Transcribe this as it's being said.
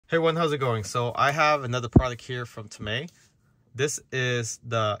Hey everyone, how's it going? So I have another product here from Tomei. This is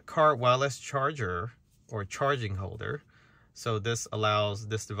the car wireless charger or charging holder. So this allows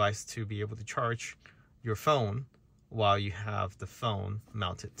this device to be able to charge your phone while you have the phone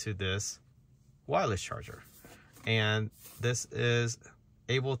mounted to this wireless charger. And this is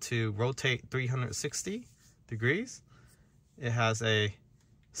able to rotate 360 degrees. It has a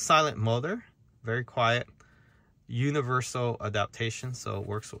silent motor, very quiet, universal adaptation, so it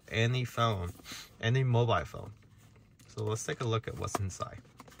works with any phone, any mobile phone. So let's take a look at what's inside.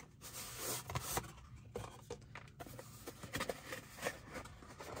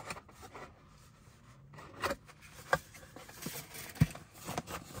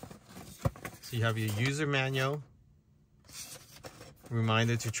 So you have your user manual,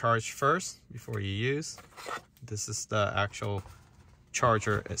 reminder to charge first before you use. This is the actual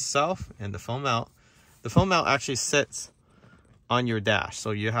charger itself and the phone mount. The phone mount actually sits on your dash. So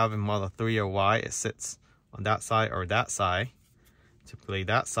you have in Model 3 or Y, it sits on that side or that side. Typically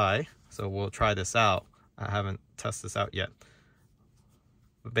that side. So we'll try this out. I haven't tested this out yet.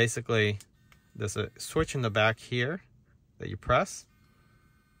 But basically, there's a switch in the back here that you press,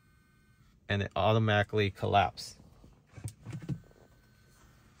 and it automatically collapses.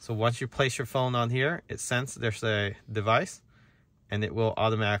 So once you place your phone on here, it senses there's a device, and it will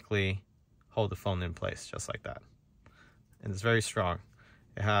automatically hold the phone in place just like that. And it's very strong.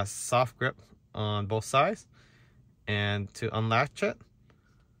 It has soft grip on both sides, and to unlatch it,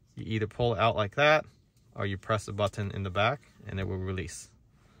 you either pull it out like that or you press the button in the back and it will release.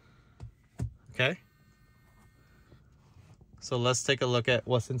 Okay, so let's take a look at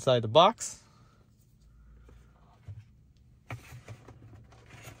what's inside the box.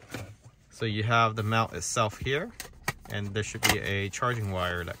 So you have the mount itself here, and there should be a charging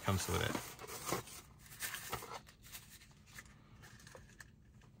wire that comes with it.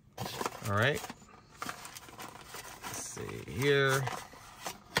 All right, let's see here.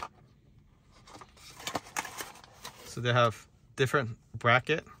 So they have different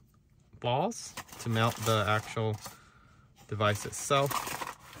bracket balls to mount the actual device itself.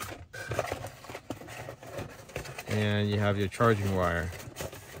 And you have your charging wire.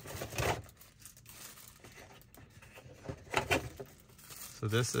 So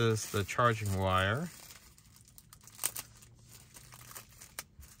this is the charging wire.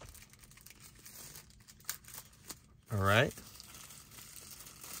 All right,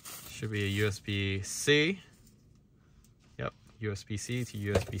 should be a USB-C. Yep, USB-C to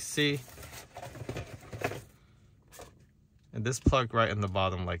USB-C. And this plug right in the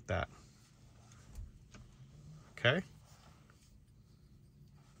bottom like that. Okay.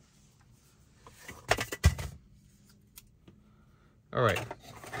 All right,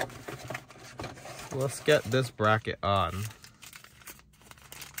 let's get this bracket on.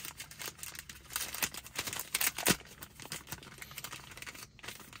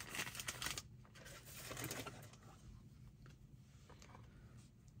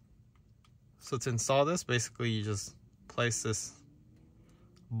 So to install this, basically you just place this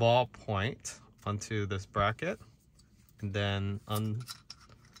ball point onto this bracket and then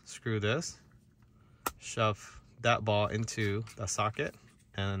unscrew this, shove that ball into the socket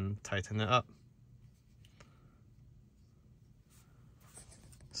and tighten it up.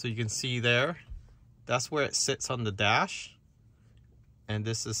 So you can see there, that's where it sits on the dash, and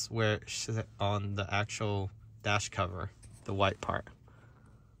this is where it sits on the actual dash cover, the white part.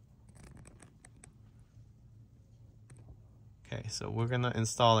 Okay, so we're gonna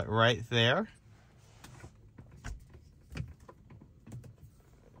install it right there.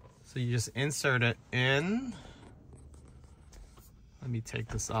 So you just insert it in. Let me take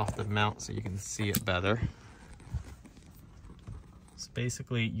this off the mount so you can see it better. So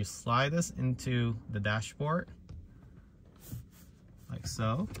basically you slide this into the dashboard, like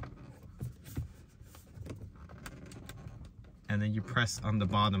so. And then you press on the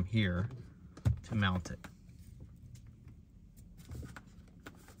bottom here to mount it.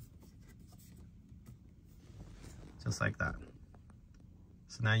 Just like that.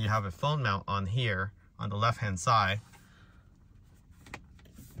 So now you have a phone mount on here on the left hand side,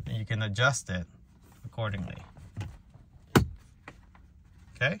 and you can adjust it accordingly.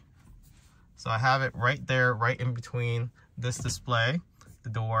 Okay, so I have it right there, right in between this display, the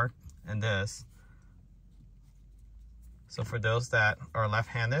door, and this. So for those that are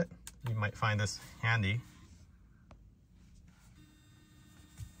left-handed, you might find this handy.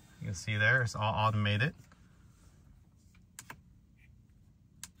 You can see there, it's all automated.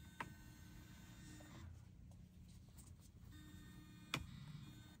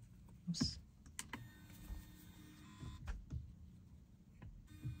 Oops.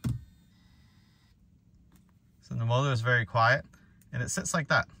 The motor is very quiet, and it sits like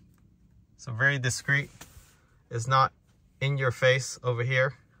that. So very discreet. It's not in your face over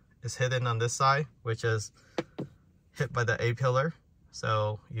here. It's hidden on this side, which is hit by the A-pillar,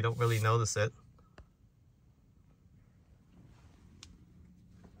 so you don't really notice it.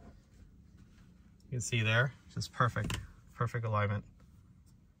 You can see there, just perfect alignment.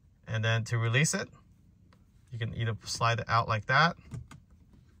 And then to release it, you can either slide it out like that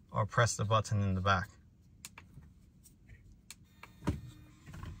or press the button in the back.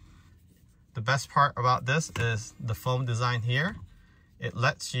 The best part about this is the foam design here. It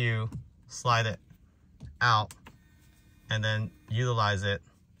lets you slide it out and then utilize it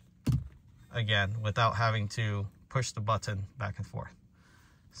again without having to push the button back and forth.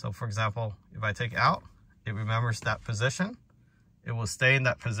 So for example, if I take it out, it remembers that position. It will stay in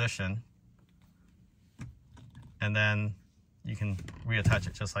that position, and then you can reattach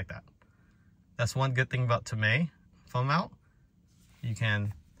it just like that. That's one good thing about Tomei foam mount. You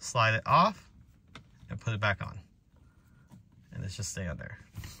can slide it off and put it back on, and it's just stay on there.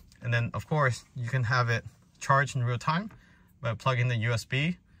 And then of course you can have it charge in real time by plugging the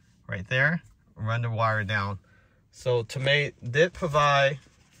USB right there, run the wire down. So Tomei did provide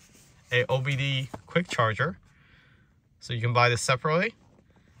a OBD quick charger, so you can buy this separately,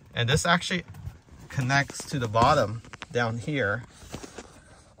 and this actually connects to the bottom down here,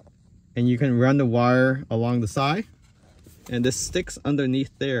 and you can run the wire along the side, and this sticks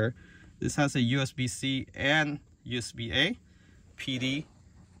underneath there. This has a USB-C and USB-A PD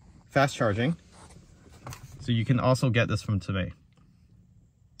fast charging, so you can also get this from Tomei.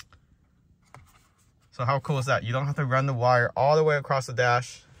 So how cool is that? You don't have to run the wire all the way across the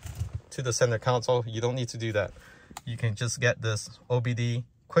dash to the center console. You don't need to do that. You can just get this OBD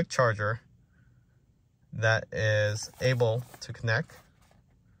quick charger that is able to connect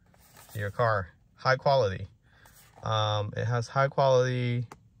to your car. High quality. It has high quality,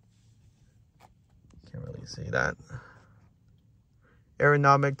 can't really see that.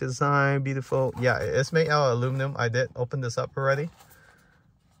 Aerodynamic design, beautiful. Yeah, it's made out of aluminum. I did open this up already.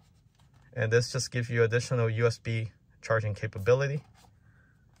 And this just gives you additional USB charging capability.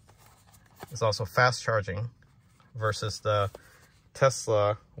 It's also fast charging versus the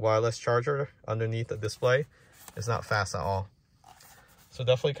Tesla wireless charger underneath the display. It's not fast at all. So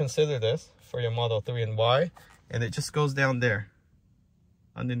definitely consider this for your Model 3 and Y. And it just goes down there,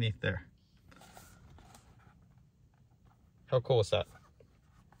 underneath there. How cool is that?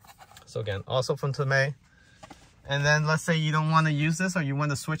 So again, also from Tomei. And then let's say you don't want to use this, or you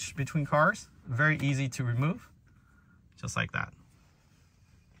want to switch between cars. Very easy to remove, just like that.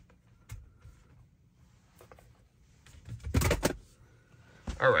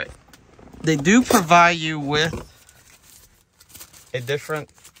 All right, they do provide you with a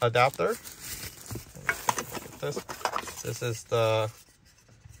different adapter.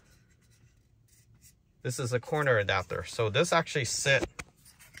 This is a corner adapter. So this actually sits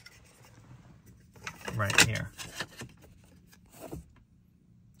right here.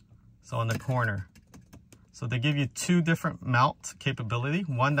 So in the corner. So they give you two different mount capability.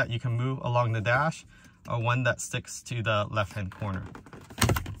 One that you can move along the dash, or one that sticks to the left-hand corner.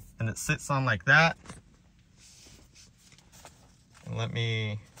 And it sits on like that. And let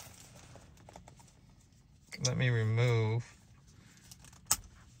me remove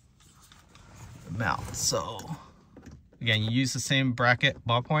the mount. So again, you use the same bracket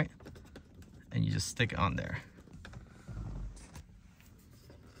ballpoint, and you just stick it on there.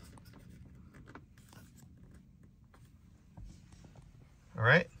 All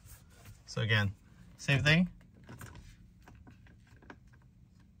right, so again, same thing.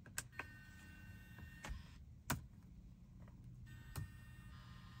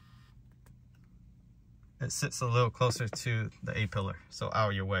 It sits a little closer to the A-pillar, so out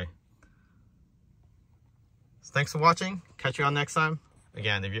of your way. So thanks for watching. Catch you on next time.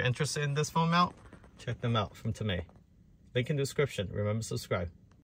 Again, if you're interested in this phone mount, check them out from Tomei. Link in the description. Remember to subscribe.